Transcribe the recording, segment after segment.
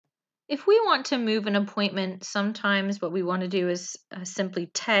If we want to move an appointment, sometimes what we want to do is simply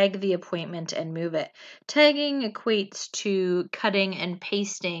tag the appointment and move it. Tagging equates to cutting and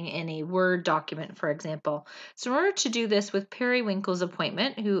pasting in a Word document, for example. So in order to do this with Periwinkle's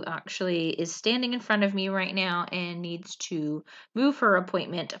appointment, who actually is standing in front of me right now and needs to move her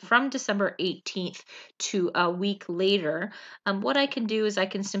appointment from December 18th to a week later, what I can do is I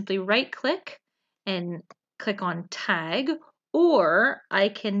can simply right click and click on tag, or I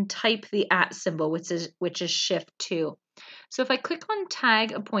can type the @ symbol, which is Shift 2. So if I click on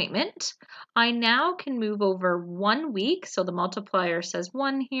tag appointment, I now can move over 1 week. So the multiplier says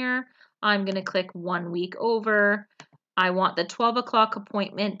 1 here. I'm going to click 1 week over. I want the 12 o'clock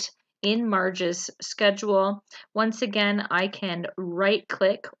appointment in Marge's schedule. Once again, I can right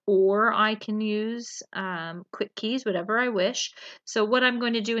click or I can use quick keys, whatever I wish. So what I'm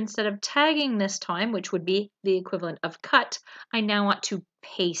going to do instead of tagging this time, which would be the equivalent of cut, I now want to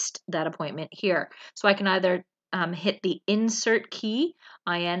paste that appointment here. So I can either hit the insert key,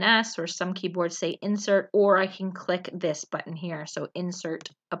 INS, or some keyboards say insert, or I can click this button here, so insert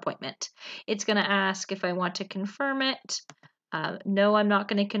appointment. It's going to ask if I want to confirm it. No, I'm not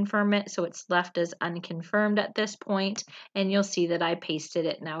going to confirm it, so it's left as unconfirmed at this point, and you'll see that I pasted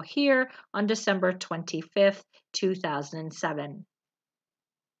it now here on December 25th, 2007.